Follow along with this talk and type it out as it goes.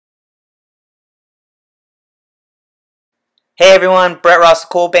Hey everyone, Brett Ross,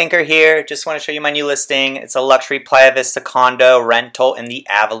 Cool Banker here. Just want to show you my new listing. It's a luxury Playa Vista condo rental in the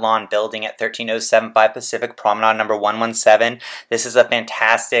Avalon building at 13075 Pacific Promenade number 117. This is a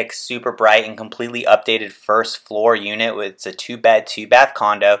fantastic, super bright, and completely updated first floor unit. It's a 2-bed, 2-bath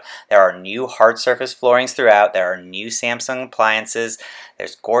condo. There are new hard surface floorings throughout. There are new Samsung appliances.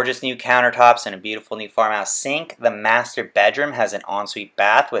 There's gorgeous new countertops and a beautiful new farmhouse sink. The master bedroom has an ensuite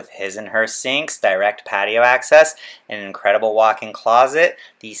bath with his and her sinks, direct patio access, and an incredible walk-in closet.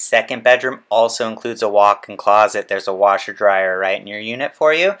 The second bedroom also includes a walk-in closet. There's a washer dryer right in your unit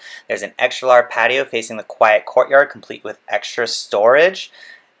for you. There's an extra large patio facing the quiet courtyard complete with extra storage.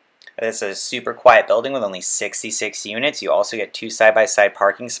 It's a super quiet building with only 66 units. You also get 2 side-by-side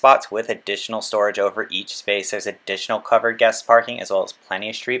parking spots with additional storage over each space. There's additional covered guest parking as well as plenty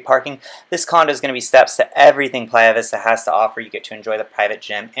of street parking. This condo is going to be steps to everything Playa Vista has to offer. You get to enjoy the private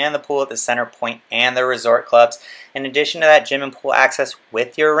gym and the pool at the center point and the resort clubs. In addition to that gym and pool access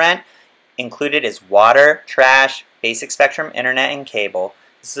with your rent, included is water, trash, basic spectrum, internet, and cable.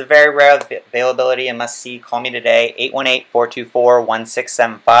 This is a very rare availability and must see. Call me today,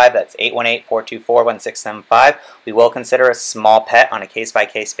 818-424-1675. That's 818-424-1675. We will consider a small pet on a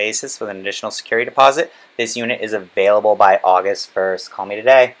case-by-case basis with an additional security deposit. This unit is available by August 1st. Call me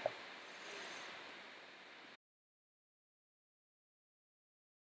today.